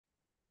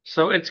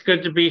So it's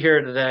good to be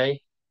here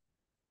today,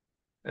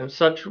 and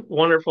such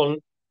wonderful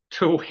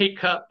to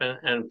wake up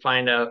and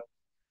find out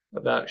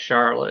about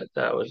Charlotte.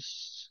 That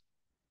was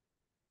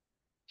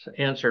to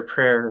answer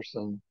prayers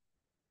and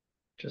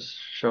just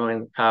showing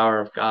the power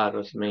of God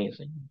was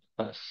amazing.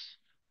 Us.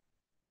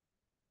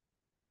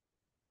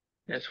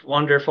 It's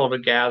wonderful to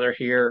gather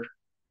here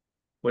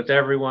with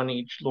everyone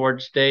each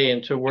Lord's Day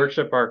and to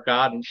worship our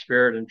God in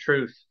spirit and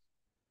truth.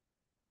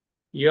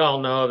 You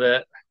all know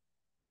that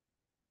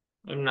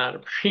I'm not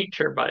a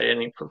preacher by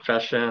any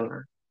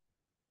profession,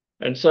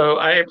 and so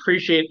I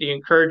appreciate the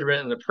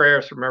encouragement and the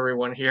prayers from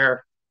everyone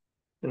here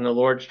in the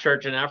Lord's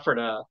Church in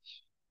Ephrata.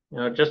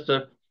 Just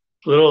a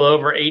little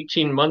over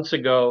 18 months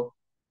ago,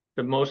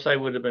 the most I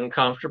would have been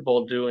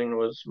comfortable doing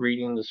was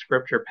reading the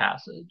scripture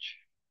passage.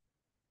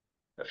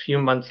 A few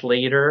months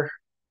later,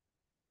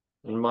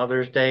 on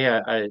Mother's Day,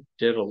 I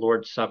did a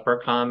Lord's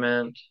Supper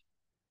comment.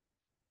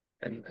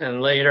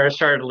 And later I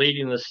started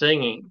leading the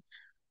singing.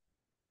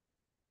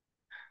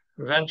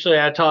 Eventually,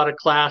 I taught a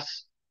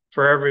class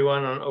for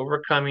everyone on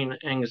overcoming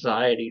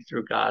anxiety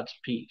through God's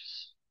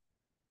peace.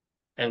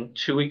 And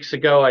 2 weeks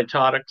ago, I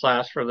taught a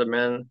class for the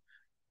men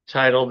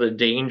titled The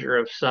Danger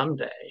of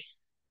Someday.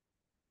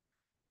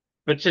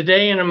 But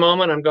today, in a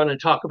moment, I'm going to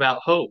talk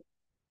about hope.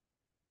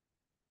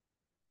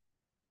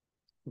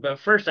 But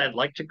first, I'd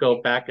like to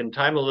go back in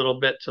time a little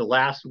bit to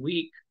last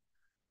week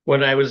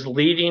when I was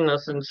leading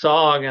us in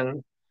song,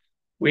 and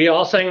we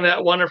all sang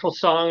that wonderful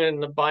song in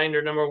the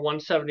binder number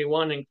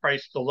 171, In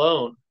Christ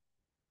Alone.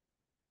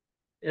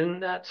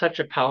 Isn't that such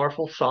a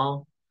powerful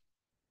song?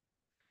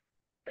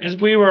 As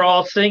we were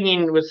all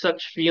singing with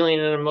such feeling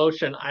and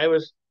emotion, I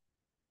was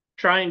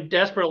trying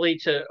desperately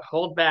to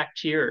hold back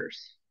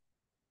tears.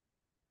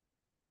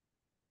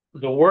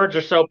 The words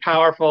are so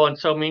powerful and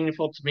so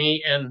meaningful to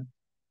me, and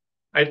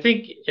I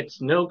think it's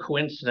no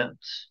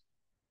coincidence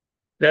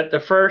that the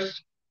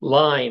first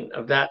line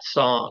of that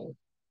song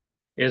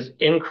is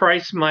in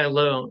Christ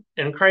alone,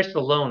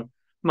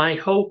 my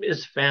hope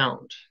is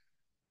found.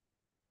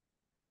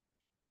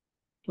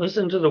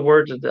 Listen to the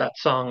words of that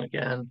song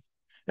again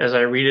as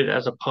I read it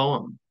as a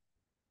poem.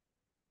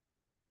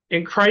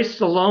 In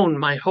Christ alone,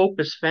 my hope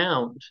is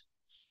found.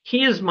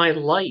 He is my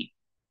light,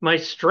 my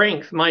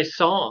strength, my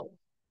song.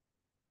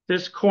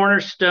 This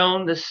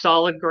cornerstone, this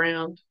solid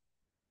ground,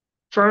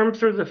 firm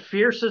through the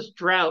fiercest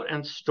drought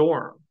and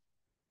storm.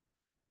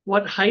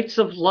 What heights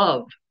of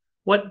love,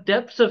 what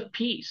depths of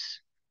peace,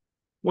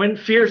 when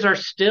fears are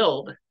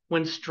stilled,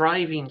 when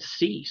strivings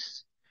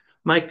cease.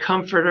 My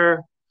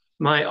comforter,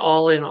 my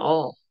all in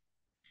all.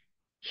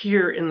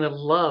 Here in the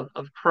love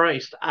of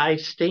Christ I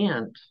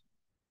stand.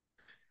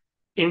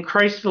 In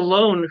Christ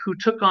alone, who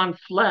took on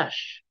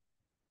flesh,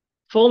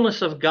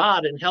 fullness of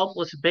God and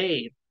helpless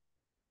babe,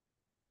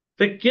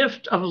 the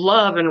gift of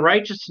love and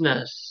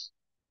righteousness,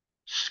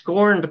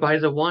 scorned by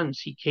the ones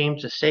he came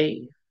to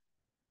save.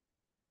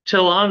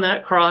 Till on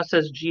that cross,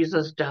 as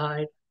Jesus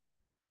died,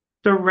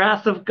 the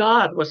wrath of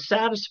God was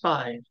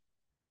satisfied,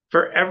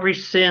 for every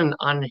sin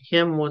on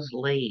him was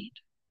laid.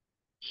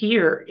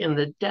 Here in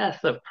the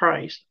death of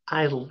Christ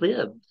I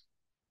live.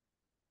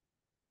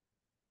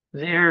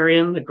 There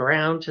in the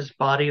ground his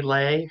body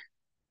lay,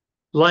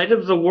 light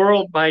of the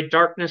world by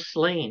darkness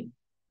slain.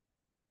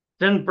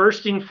 Then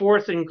bursting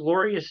forth in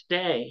glorious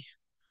day,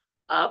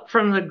 up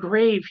from the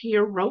grave he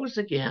arose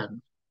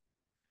again.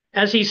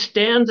 As he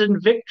stands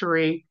in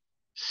victory,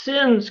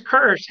 sin's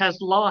curse has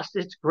lost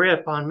its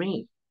grip on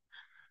me.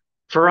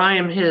 For I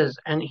am his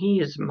and he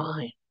is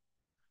mine,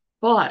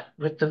 bought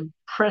with the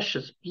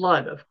precious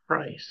blood of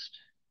Christ.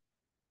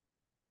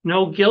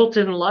 No guilt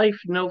in life,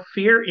 no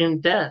fear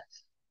in death.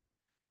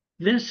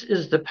 This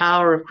is the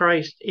power of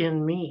Christ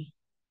in me.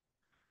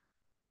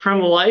 From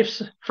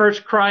life's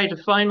first cry to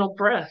final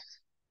breath,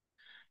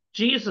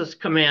 Jesus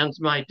commands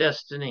my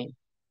destiny.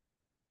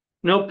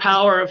 No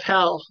power of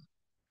hell,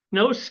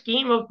 no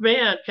scheme of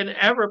man can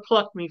ever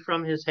pluck me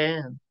from his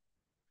hand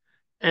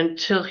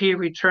until he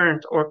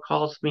returns or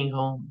calls me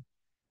home.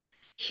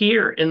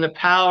 Here in the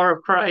power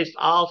of Christ,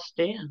 I'll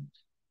stand.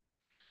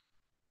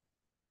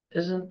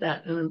 Isn't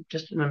that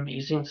just an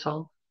amazing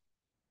song?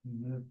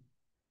 Mm-hmm.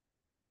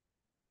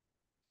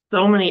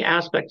 So many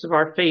aspects of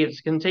our faith is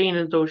contained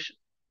in those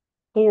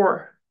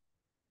four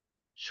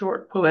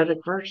short poetic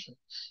verses.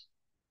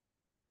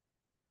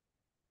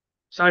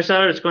 So I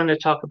said I was going to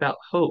talk about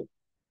hope.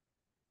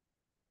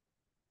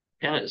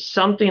 And it's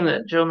something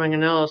that Joe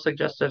Manganiello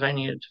suggested I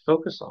needed to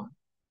focus on.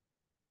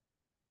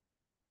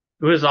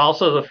 It was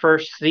also the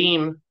first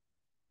theme.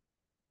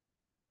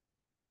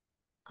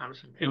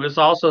 It was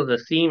also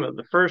the theme of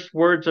the first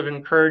words of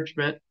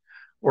encouragement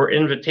or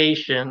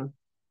invitation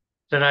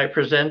that I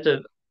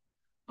presented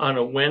on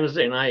a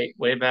Wednesday night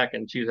way back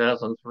in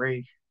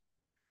 2003.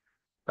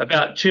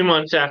 About 2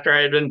 months after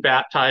I had been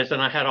baptized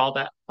and I had all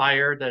that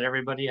fire that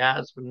everybody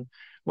has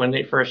when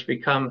they first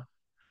become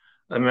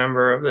a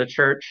member of the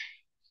church.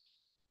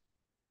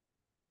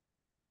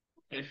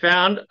 I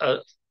found a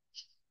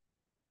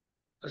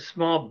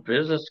small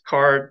business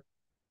card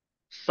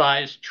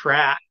sized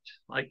tract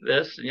like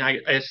this. And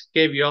I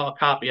gave you all a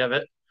copy of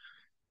it.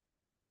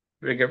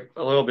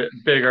 a little bit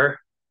bigger.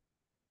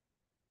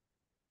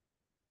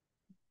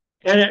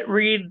 And it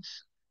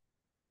reads,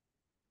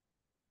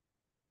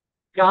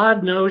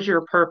 God knows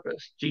your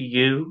purpose. Do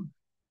you?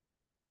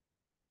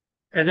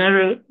 And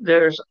then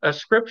there's a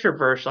scripture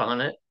verse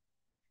on it,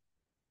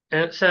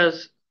 and it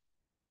says,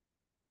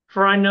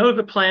 for I know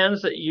the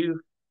plans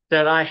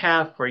that I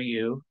have for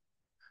you,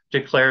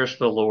 declares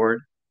the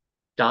Lord,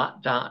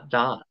 dot, dot,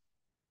 dot.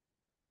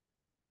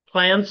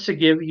 Plans to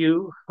give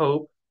you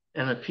hope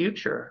and a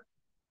future.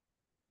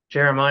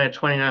 Jeremiah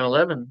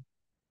 29:11.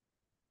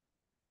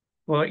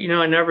 Well,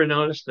 I never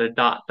noticed the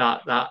dot,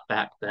 dot, dot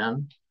back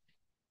then,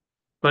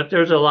 but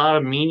there's a lot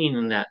of meaning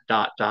in that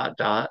dot, dot,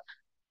 dot.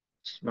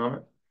 Just a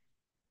moment.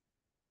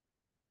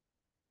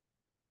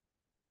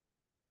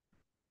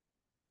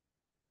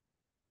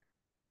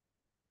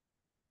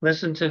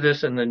 Listen to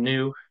this in the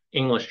New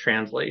English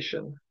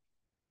translation.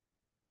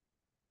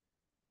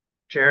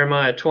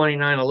 Jeremiah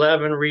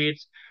 29:11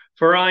 reads,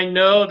 for I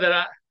know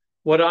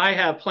what I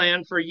have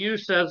planned for you,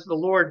 says the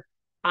Lord.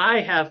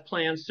 I have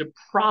plans to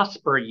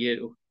prosper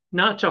you,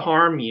 not to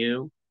harm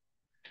you.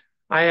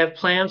 I have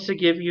plans to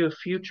give you a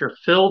future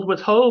filled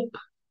with hope.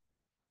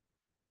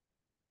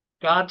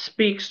 God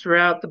speaks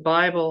throughout the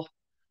Bible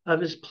of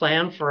his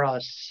plan for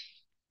us.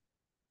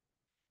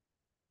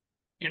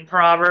 In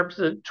Proverbs,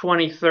 the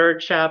 23rd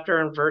chapter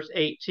and verse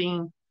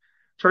 18,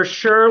 for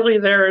surely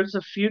there is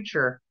a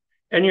future,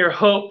 and your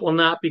hope will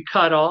not be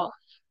cut off.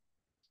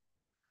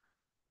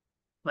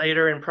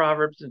 Later in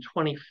Proverbs, the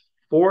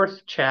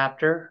 24th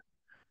chapter,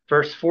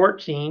 verse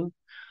 14,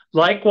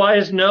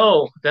 likewise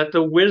know that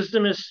the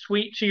wisdom is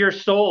sweet to your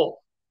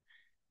soul.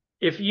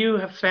 If you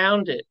have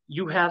found it,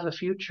 you have a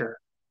future,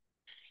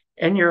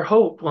 and your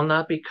hope will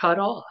not be cut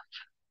off.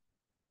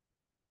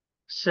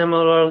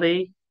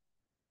 Similarly,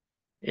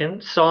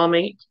 in Psalm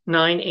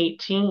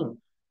 9:18,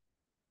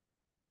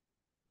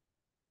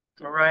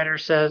 the writer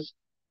says,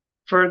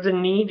 for the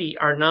needy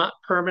are not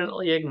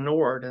permanently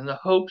ignored, and the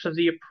hopes of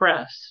the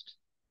oppressed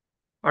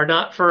are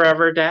not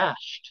forever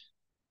dashed.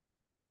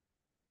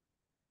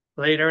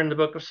 Later in the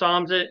book of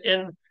Psalms,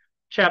 in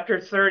chapter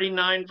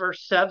 39,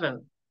 verse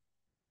 7,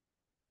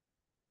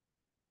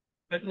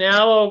 but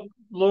now, O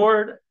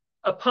Lord,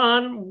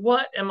 upon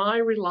what am I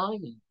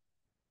relying?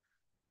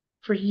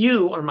 For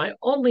you are my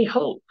only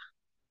hope.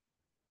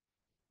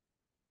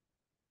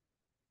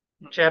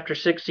 In chapter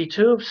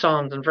 62 of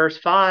Psalms, in verse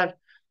 5, it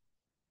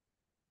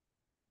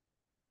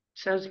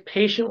says,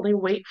 patiently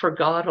wait for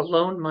God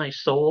alone, my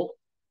soul,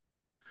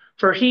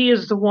 for he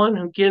is the one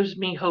who gives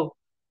me hope.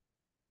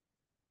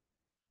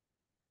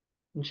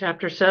 In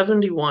chapter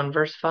 71,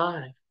 verse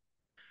 5,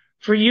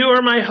 for you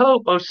are my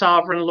hope, O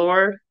sovereign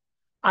Lord.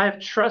 I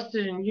have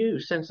trusted in you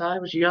since I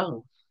was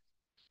young.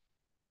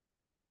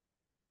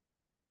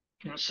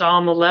 In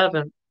Psalm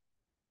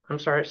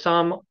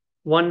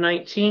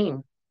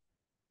 119,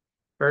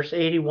 verse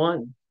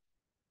 81,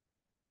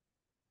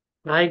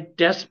 I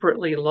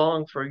desperately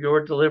long for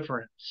your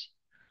deliverance.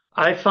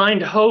 I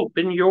find hope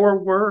in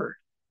your word.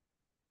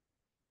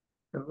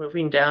 And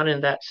moving down in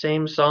that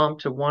same psalm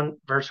to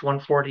verse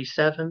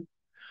 147,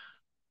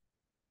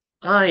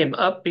 I am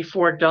up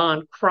before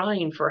dawn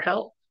crying for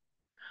help.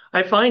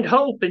 I find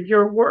hope in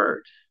your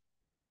word.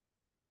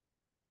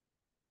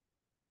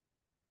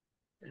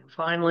 And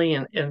finally,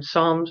 in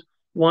Psalms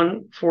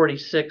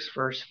 146,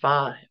 verse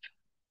 5,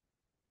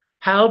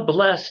 how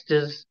blessed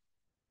is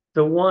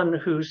the one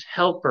whose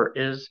helper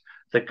is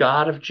the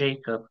God of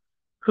Jacob,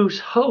 whose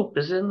hope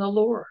is in the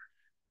Lord.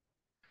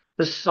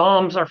 The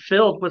Psalms are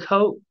filled with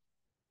hope.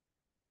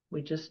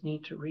 We just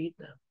need to read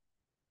them.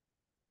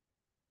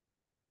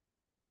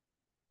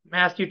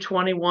 Matthew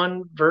 12,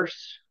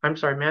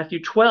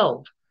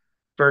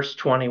 verse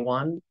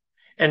 21.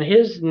 And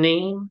his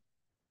name,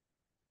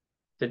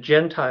 the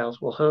Gentiles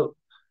will hope.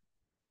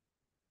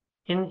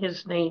 In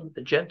his name,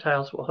 the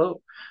Gentiles will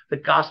hope. The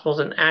Gospels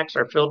and Acts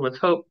are filled with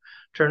hope.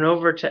 Turn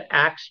over to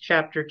Acts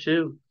chapter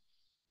 2.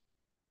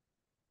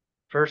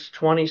 Verse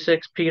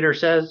 26, Peter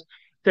says,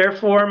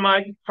 therefore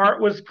my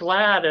heart was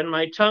glad and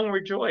my tongue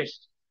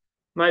rejoiced.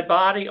 My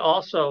body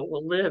also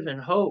will live in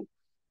hope.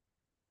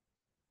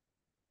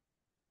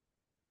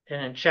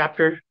 And in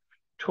chapter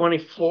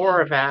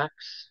 24 of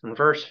Acts, in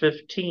verse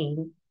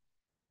 15,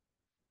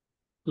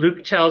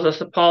 Luke tells us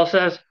that Paul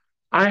says,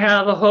 I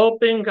have a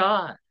hope in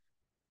God,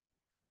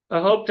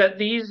 a hope that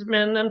these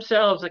men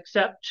themselves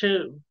accept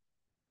too,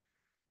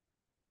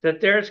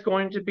 that there's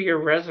going to be a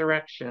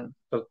resurrection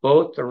of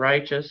both the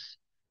righteous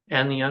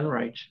and the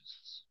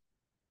unrighteous.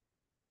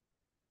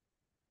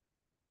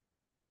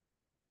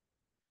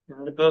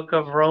 In the book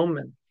of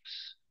Romans,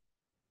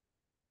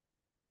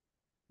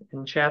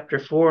 in chapter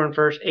 4 and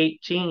verse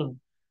 18,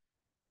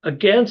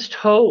 against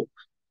hope,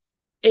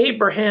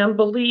 Abraham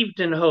believed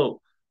in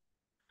hope,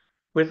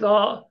 with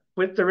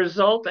the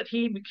result that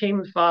he became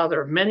the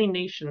father of many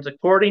nations,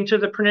 according to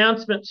the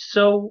pronouncement,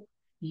 so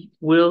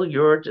will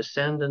your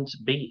descendants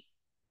be.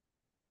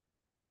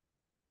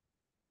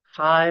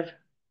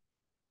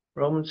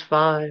 Romans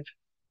 5,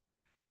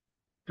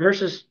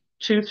 verses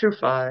 2 through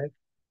 5.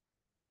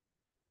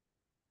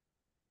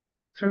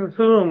 through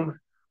whom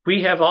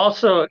we have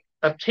also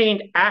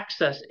obtained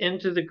access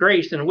into the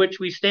grace in which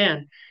we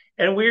stand,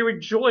 and we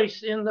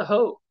rejoice in the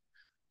hope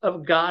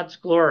of God's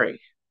glory.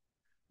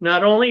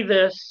 Not only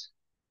this,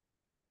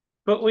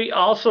 but we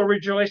also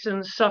rejoice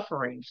in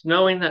sufferings,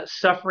 knowing that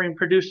suffering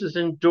produces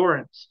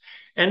endurance,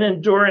 and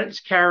endurance,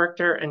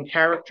 character, and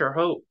character,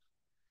 hope.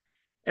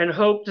 And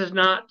hope does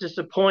not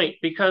disappoint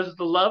because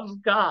the love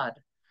of God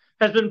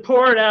has been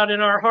poured out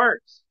in our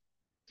hearts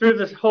through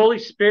the Holy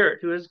Spirit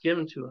who is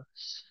given to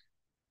us.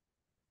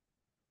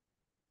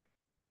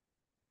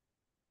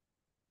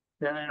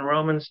 Then in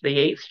Romans, the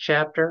 8th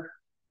chapter,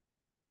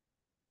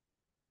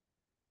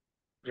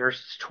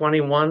 verses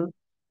 21,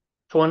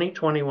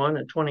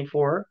 and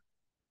 24.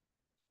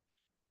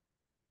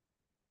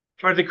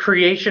 For the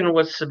creation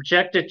was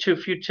subjected to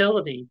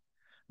futility,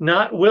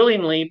 not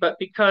willingly, but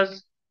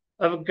because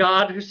of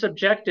God who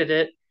subjected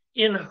it,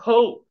 in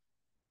hope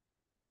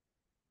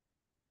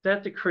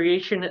that the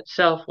creation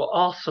itself will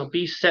also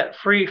be set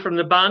free from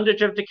the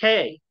bondage of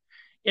decay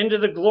into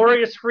the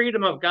glorious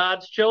freedom of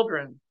God's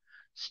children.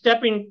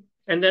 Skipping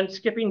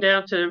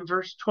down to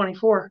verse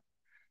 24.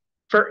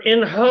 For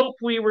in hope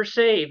we were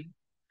saved.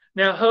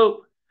 Now,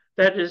 hope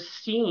that is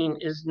seen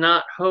is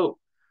not hope,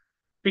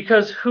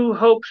 because who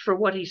hopes for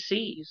what he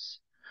sees?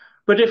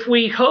 But if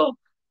we hope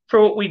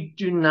for what we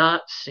do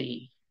not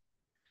see,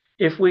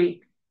 if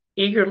we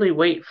eagerly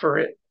wait for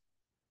it,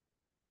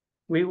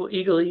 we will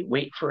eagerly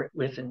wait for it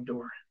with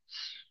endurance.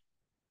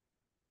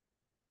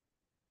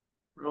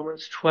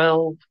 Romans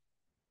 12,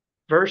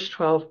 verse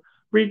 12,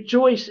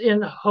 rejoice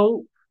in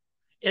hope,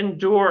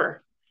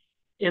 endure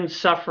in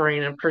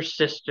suffering, and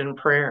persist in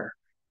prayer.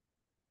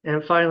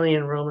 And finally,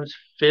 in Romans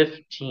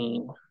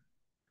 15,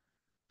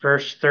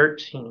 verse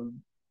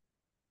 13,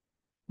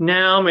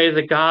 now may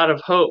the God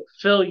of hope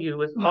fill you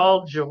with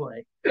all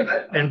joy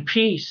and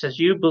peace as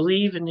you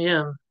believe in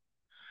him,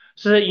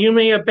 so that you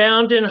may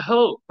abound in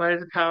hope by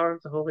the power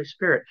of the Holy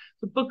Spirit.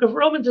 The book of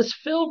Romans is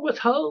filled with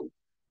hope.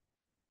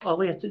 All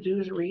we have to do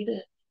is read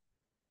it.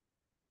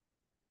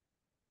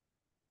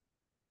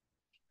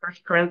 1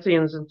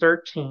 Corinthians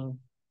 13.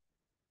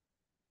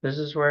 This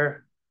is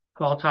where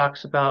Paul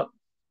talks about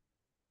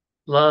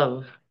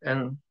love.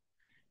 And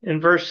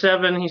in verse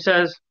 7, he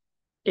says,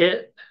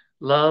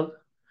 love,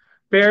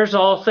 bears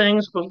all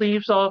things,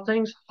 believes all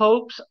things,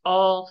 hopes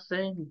all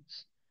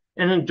things,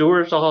 and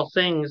endures all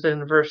things.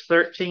 In verse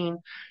 13,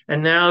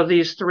 and now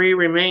these three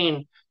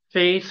remain,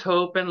 faith,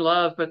 hope, and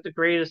love, but the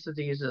greatest of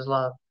these is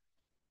love.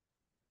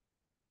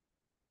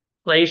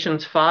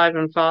 Galatians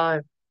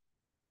 5:5.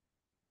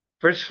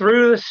 For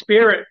through the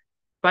Spirit,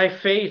 by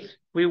faith,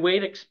 we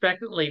wait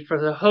expectantly for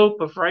the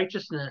hope of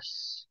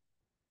righteousness.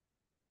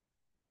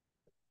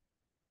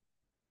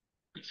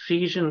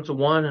 Ephesians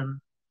 1 and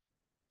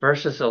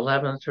verses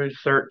 11 through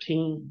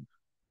 13.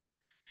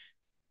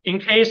 In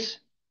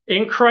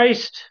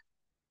Christ,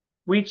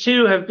 we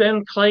too have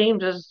been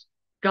claimed as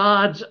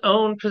God's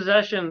own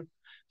possession,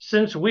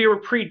 since we were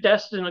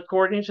predestined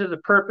according to the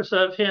purpose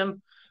of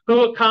him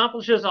who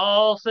accomplishes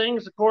all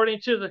things according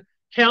to the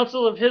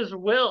counsel of his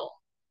will,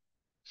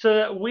 so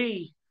that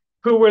we,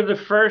 who were the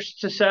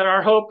first to set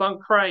our hope on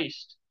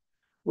Christ,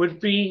 would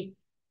be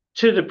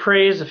to the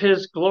praise of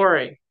his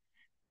glory.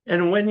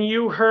 And when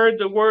you heard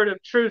the word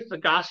of truth, the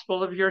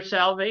gospel of your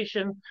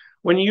salvation,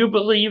 when you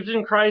believed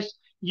in Christ,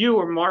 you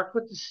were marked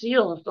with the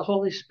seal of the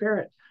Holy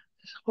Spirit.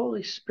 This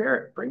Holy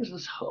Spirit brings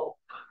us hope.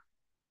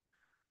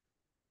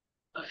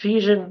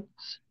 Ephesians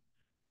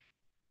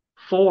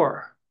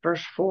 4,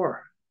 verse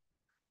 4.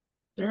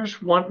 There's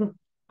one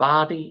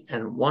body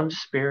and one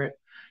spirit,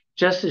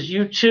 just as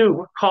you too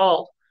were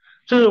called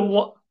to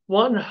the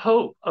one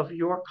hope of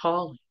your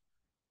calling.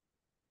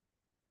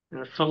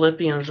 In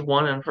Philippians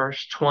 1 and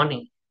verse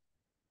 20.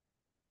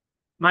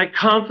 My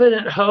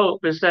confident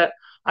hope is that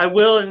I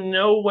will in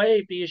no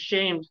way be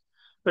ashamed,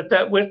 but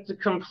that with the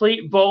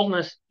complete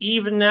boldness,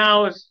 even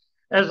now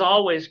as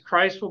always,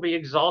 Christ will be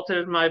exalted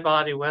in my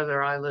body,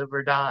 whether I live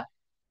or die.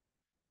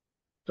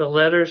 The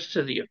letters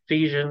to the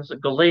Ephesians, the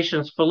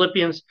Galatians,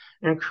 Philippians,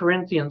 and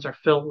Corinthians are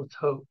filled with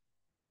hope.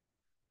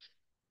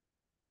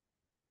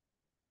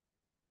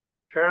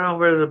 Turn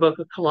over to the book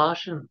of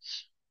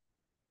Colossians.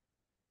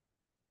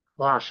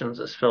 Colossians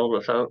is filled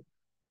with hope.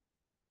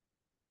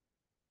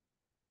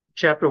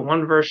 Chapter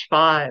 1, verse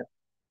 5.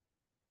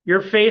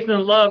 Your faith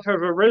and love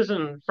have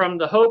arisen from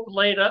the hope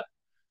laid up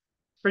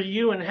for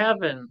you in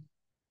heaven,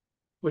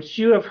 which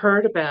you have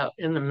heard about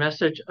in the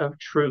message of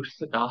truth,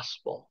 the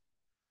gospel.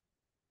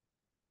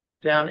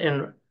 Down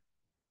in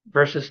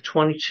verses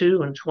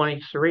 22 and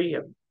 23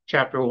 of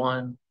chapter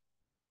 1.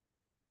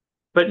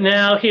 But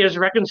now he has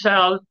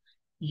reconciled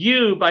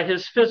you by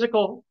his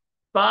physical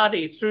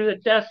body through the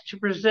death to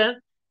present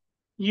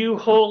you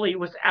holy,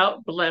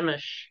 without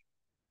blemish,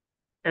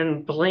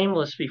 and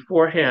blameless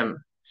before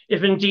him,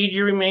 if indeed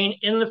you remain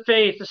in the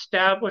faith,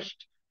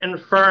 established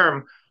and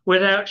firm,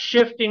 without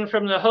shifting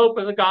from the hope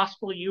of the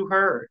gospel you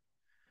heard.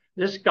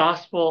 This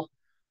gospel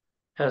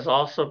has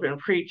also been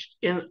preached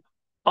in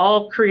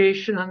all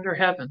creation under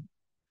heaven,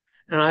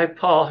 and I,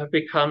 Paul, have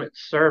become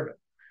its servant.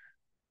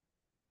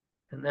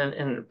 And then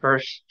in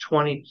verse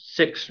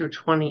 26 through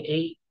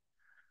 28,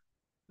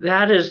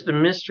 that is the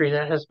mystery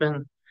that has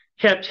been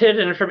kept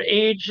hidden from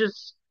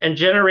ages and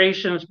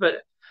generations, but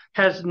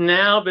has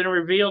now been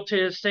revealed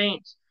to his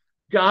saints.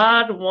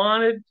 God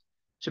wanted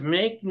to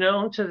make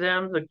known to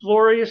them the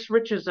glorious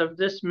riches of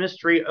this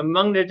mystery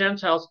among the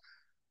Gentiles,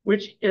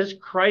 which is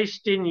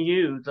Christ in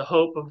you, the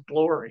hope of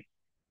glory.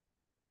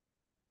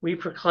 We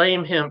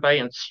proclaim him by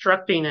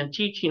instructing and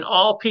teaching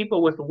all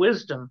people with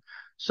wisdom,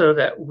 so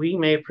that we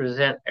may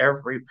present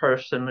every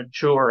person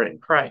mature in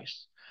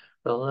Christ.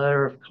 The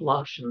letter of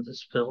Colossians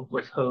is filled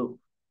with hope.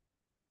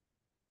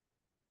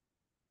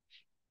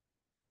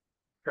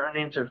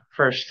 Turning to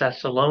 1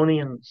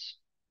 Thessalonians,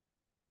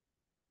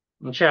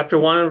 in chapter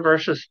 1,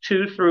 verses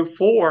 2 through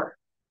 4,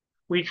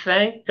 we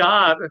thank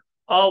God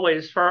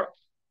always for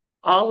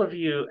all of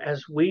you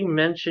as we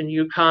mention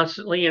you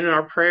constantly in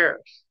our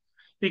prayers,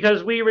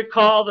 because we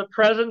recall the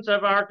presence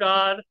of our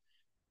God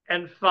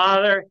and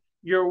Father,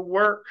 your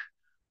work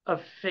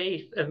of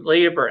faith and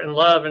labor and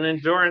love and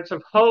endurance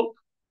of hope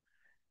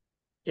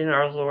in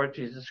our Lord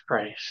Jesus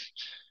Christ.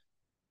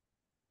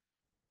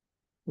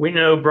 We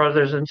know,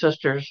 brothers and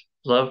sisters,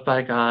 loved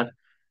by God,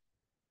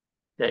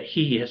 that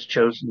he has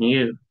chosen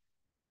you.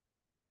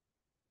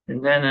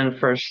 And then in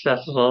 1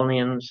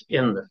 Thessalonians,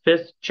 in the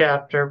 5th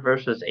chapter,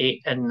 verses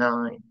 8 and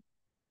 9.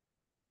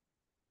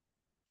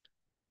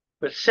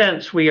 But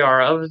since we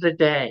are of the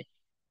day,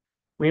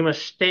 we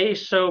must stay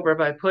sober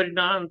by putting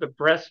on the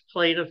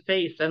breastplate of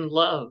faith and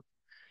love,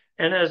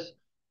 and as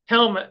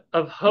helmet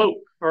of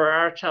hope for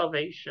our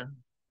salvation.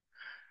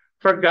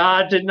 For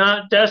God did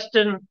not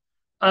destine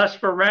us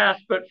for wrath,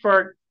 but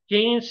for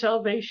gaining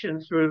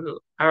salvation through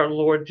our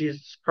Lord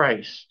Jesus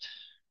Christ.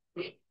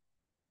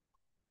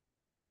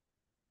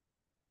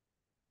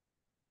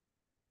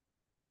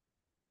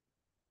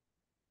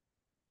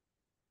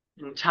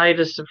 In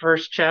Titus, the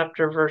 1st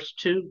chapter, verse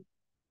 2,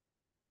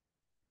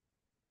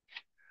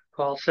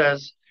 Paul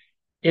says,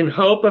 in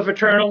hope of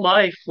eternal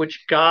life,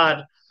 which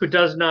God, who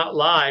does not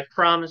lie,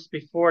 promised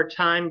before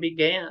time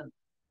began.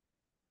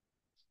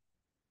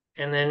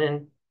 And then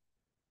in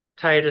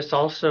Titus,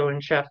 also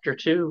in chapter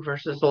 2,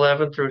 verses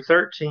 11 through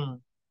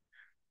 13,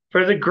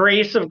 for the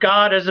grace of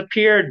God has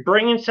appeared,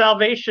 bringing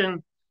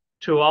salvation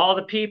to all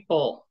the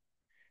people.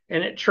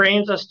 And it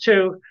trains us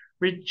to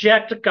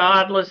reject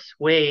godless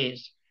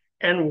ways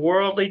and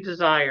worldly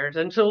desires,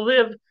 and to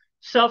live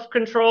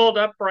self-controlled,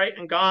 upright,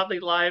 and godly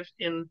lives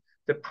in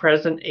the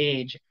present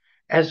age,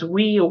 as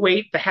we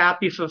await the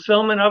happy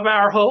fulfillment of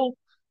our hope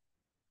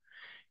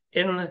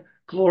in the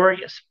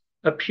glorious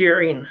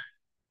appearing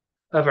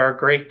of our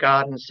great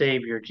God and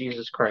Savior,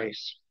 Jesus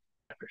Christ.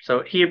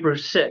 So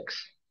Hebrews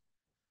 6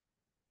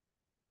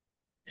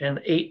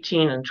 and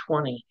 18 and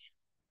 20.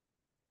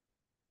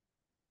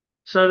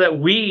 So that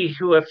we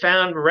who have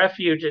found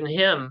refuge in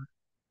him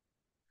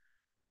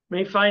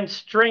may find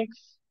strength,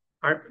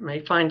 or may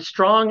find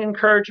strong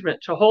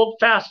encouragement to hold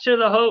fast to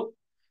the hope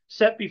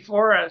set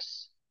before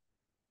us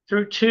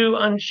through two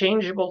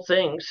unchangeable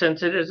things,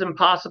 since it is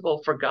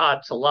impossible for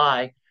God to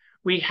lie.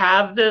 We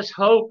have this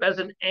hope as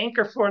an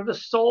anchor for the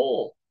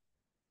soul,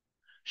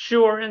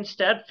 sure and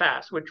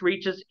steadfast, which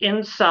reaches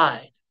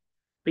inside,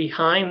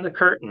 behind the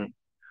curtain,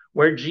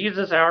 where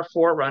Jesus, our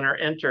forerunner,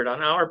 entered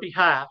on our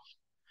behalf,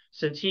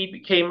 since he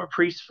became a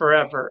priest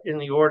forever in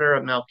the order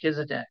of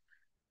Melchizedek.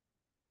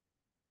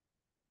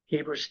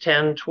 Hebrews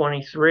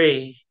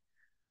 10:23.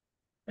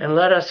 And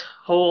let us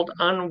hold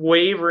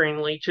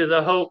unwaveringly to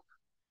the hope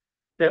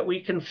that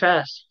we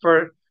confess,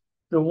 for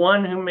the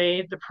one who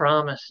made the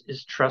promise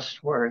is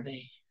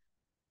trustworthy.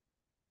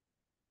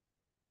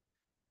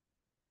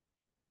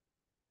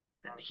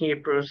 In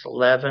Hebrews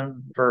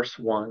 11, verse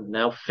 1.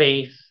 Now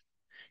faith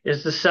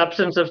is the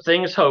substance of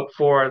things hoped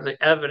for,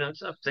 the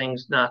evidence of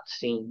things not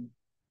seen.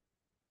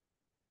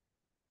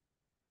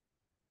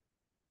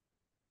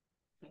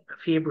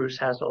 Hebrews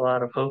has a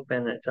lot of hope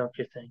in it, don't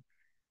you think?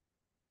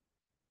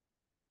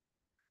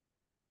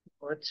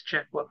 Let's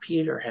check what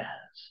Peter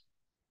has.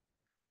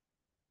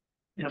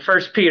 In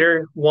 1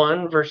 Peter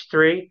 1, verse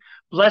 3,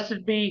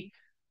 blessed be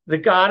the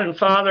God and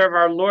Father of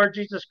our Lord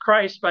Jesus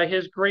Christ. By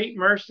his great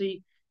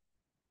mercy,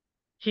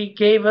 he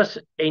gave us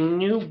a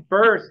new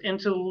birth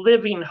into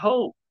living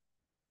hope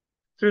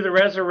through the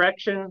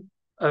resurrection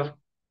of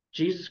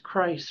Jesus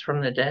Christ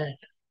from the dead.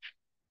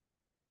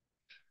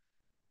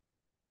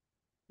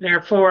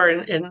 Therefore,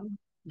 in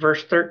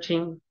verse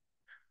 13,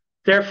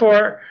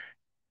 therefore,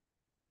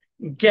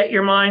 get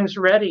your minds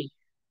ready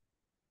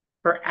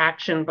for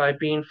action by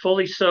being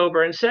fully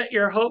sober, and set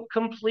your hope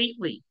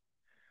completely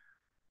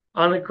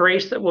on the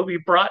grace that will be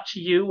brought to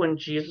you when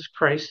Jesus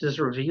Christ is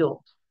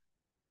revealed.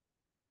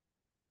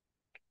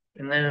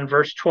 And then in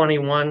verse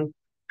 21,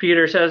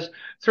 Peter says,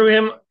 through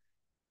him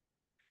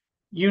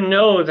you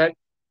know that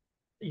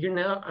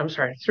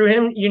through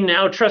him you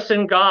now trust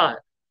in God,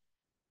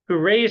 who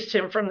raised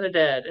him from the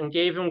dead and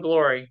gave him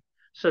glory,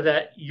 so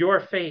that your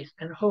faith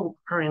and hope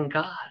are in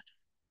God.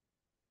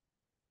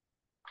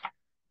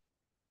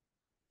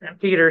 And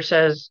Peter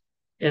says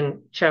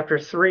in chapter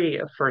 3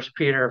 of 1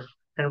 Peter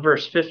and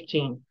verse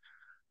 15,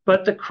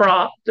 but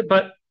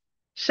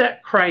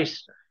set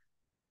Christ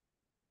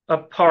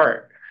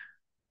apart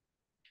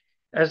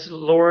as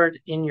Lord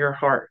in your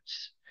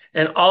hearts,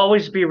 and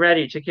always be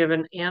ready to give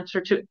an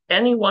answer to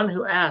anyone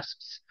who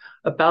asks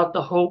about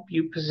the hope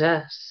you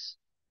possess.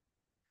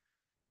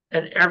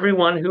 And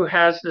everyone who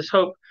has this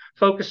hope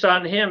focused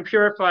on him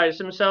purifies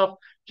himself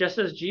just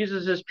as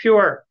Jesus is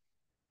pure.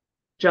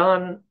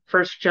 1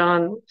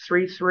 John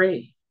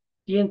 3:3.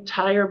 The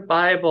entire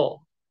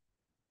Bible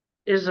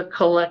is a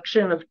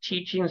collection of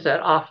teachings that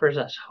offers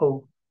us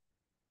hope.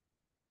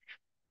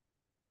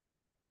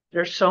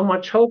 There's so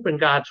much hope in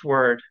God's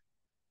word.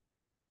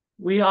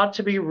 We ought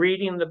to be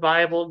reading the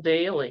Bible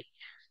daily.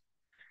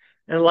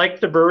 And like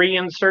the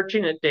Bereans,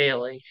 searching it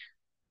daily.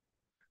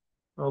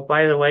 Oh,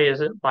 by the way,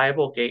 isn't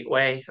Bible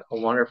Gateway a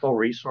wonderful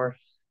resource?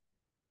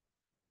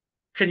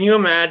 Can you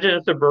imagine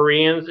if the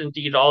Bereans,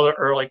 indeed all the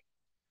early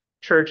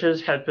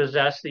churches, had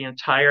possessed the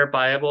entire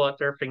Bible at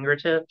their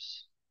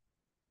fingertips?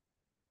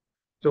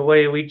 The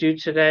way we do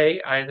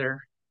today,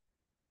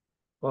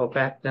 well,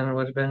 back then it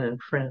would have been in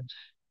print.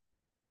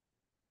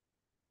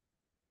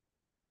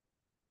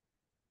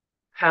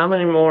 How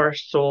many more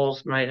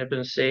souls might have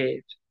been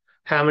saved?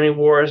 How many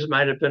wars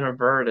might have been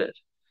averted?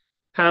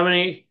 How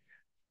many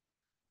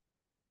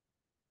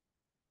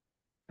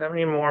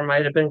more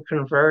might have been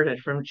converted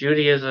from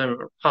Judaism,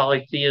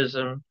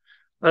 polytheism,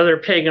 other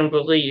pagan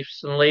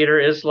beliefs, and later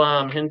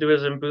Islam,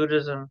 Hinduism,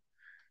 Buddhism?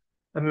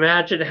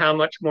 Imagine how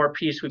much more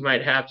peace we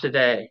might have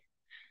today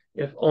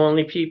if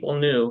only people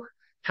knew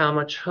how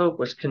much hope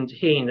was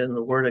contained in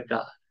the Word of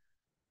God.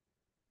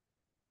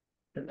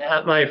 And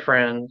that, my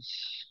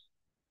friends,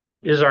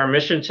 is our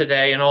mission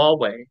today in all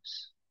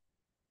ways.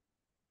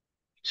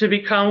 To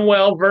become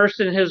well versed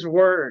in His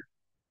Word,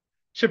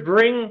 to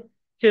bring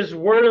His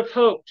word of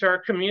hope to our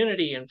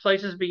community and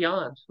places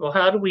beyond. Well,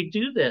 how do we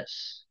do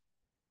this?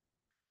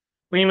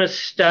 We must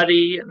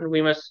study and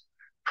we must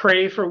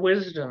pray for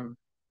wisdom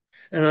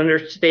and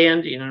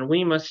understanding, and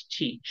we must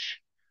teach.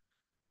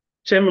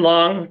 Tim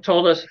Long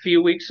told us a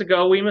few weeks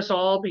ago, we must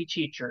all be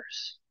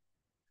teachers.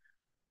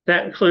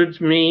 That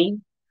includes me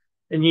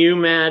and you,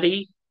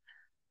 Maddie,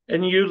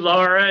 and you,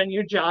 Laura, and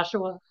you,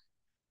 Joshua,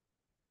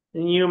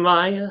 and you,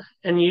 Maya,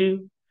 and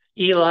you,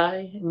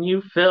 Eli, and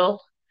you, Phil,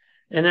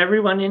 and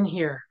everyone in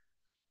here.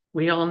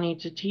 We all need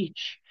to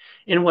teach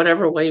in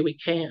whatever way we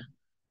can.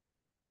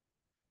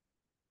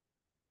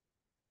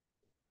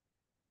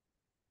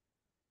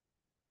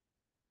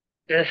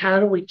 And how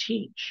do we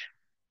teach?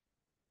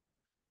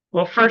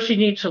 Well, first you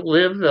need to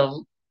live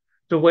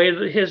the way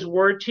that His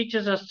Word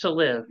teaches us to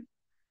live.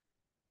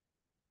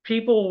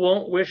 People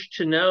won't wish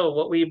to know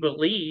what we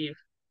believe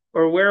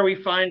or where we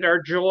find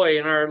our joy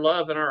and our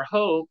love and our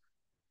hope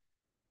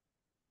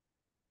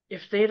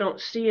if they don't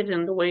see it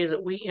in the way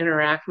that we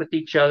interact with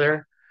each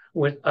other,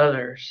 with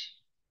others.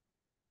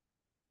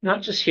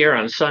 Not just here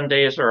on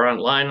Sundays or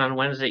online on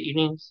Wednesday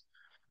evenings,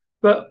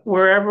 but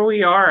wherever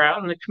we are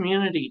out in the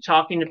community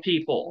talking to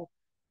people.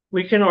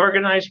 We can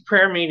organize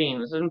prayer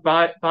meetings and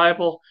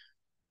Bible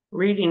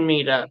reading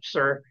meetups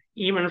or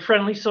even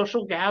friendly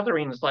social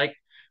gatherings like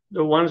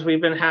the ones we've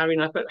been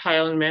having up at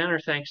Highland Manor,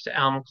 thanks to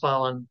Al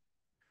McClellan.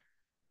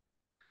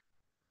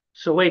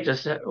 So wait,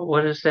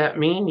 what does that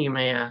mean, you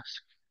may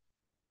ask?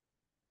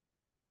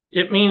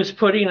 It means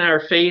putting our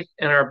faith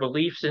and our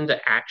beliefs into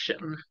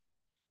action.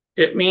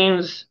 It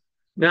means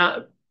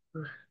not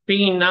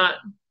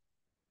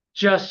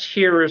just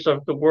hearers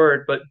of the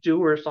word, but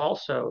doers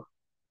also.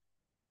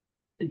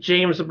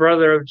 James, the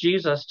brother of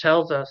Jesus,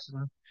 tells us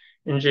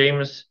in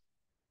James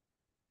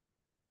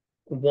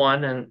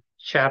 1 and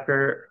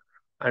chapter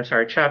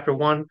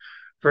 1,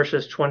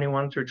 verses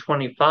 21 through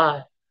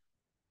 25.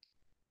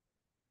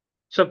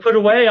 So put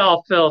away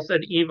all filth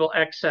and evil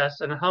excess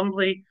and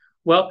humbly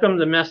welcome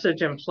the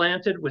message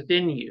implanted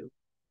within you,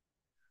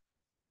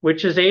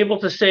 which is able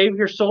to save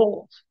your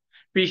souls.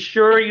 Be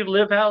sure you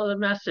live out the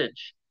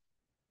message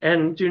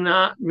and do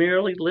not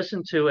merely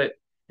listen to it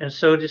and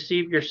so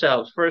deceive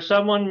yourselves. For if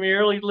someone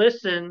merely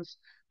listens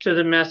to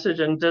the message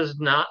and does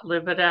not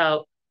live it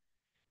out,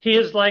 he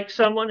is like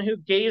someone who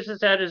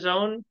gazes at his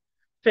own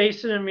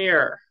face in a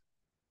mirror.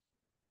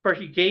 For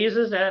he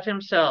gazes at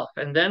himself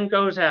and then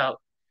goes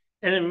out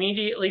and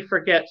immediately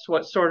forgets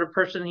what sort of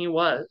person he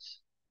was.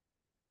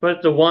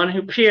 But the one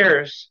who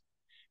peers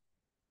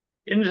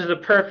into the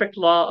perfect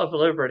law of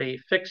liberty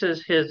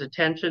fixes his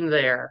attention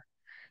there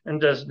and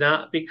does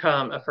not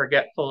become a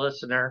forgetful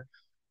listener,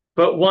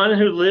 but one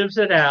who lives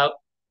it out.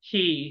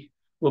 He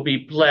will be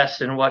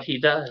blessed in what he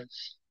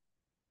does.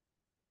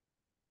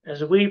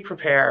 As we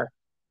prepare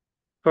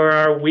for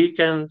our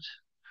weekend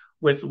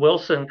with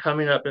Wilson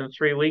coming up in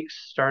 3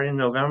 weeks, starting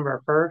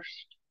November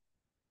 1st,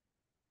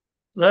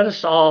 let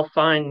us all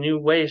find new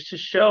ways to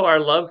show our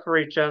love for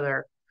each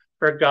other,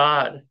 for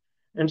God,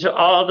 and to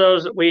all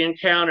those that we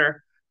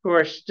encounter who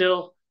are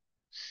still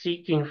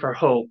seeking for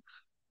hope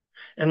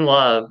and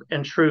love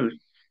and truth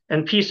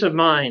and peace of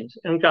mind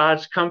and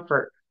God's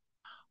comfort.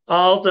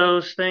 All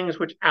those things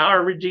which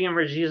our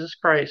Redeemer, Jesus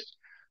Christ,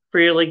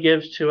 freely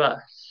gives to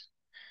us.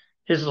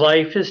 His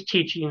life, his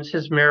teachings,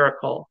 his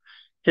miracle,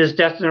 his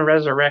death and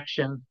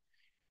resurrection,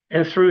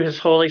 and through his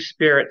Holy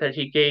Spirit that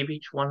he gave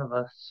each one of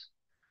us,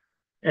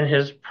 and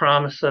his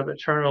promise of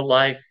eternal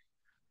life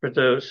for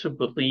those who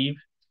believe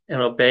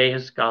and obey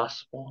his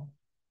gospel.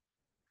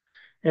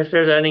 If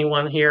there's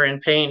anyone here in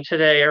pain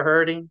today or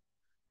hurting,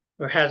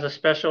 or has a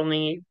special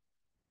need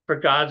for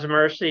God's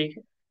mercy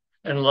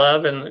and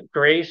love and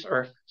grace,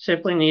 or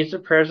simply needs the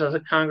prayers of the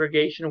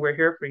congregation, we're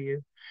here for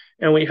you.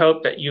 And we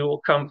hope that you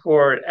will come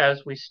forward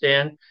as we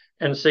stand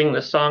and sing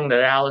the song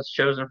that Al has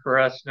chosen for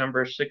us,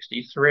 number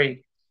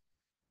 63.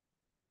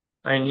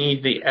 I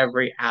need thee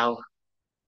every hour.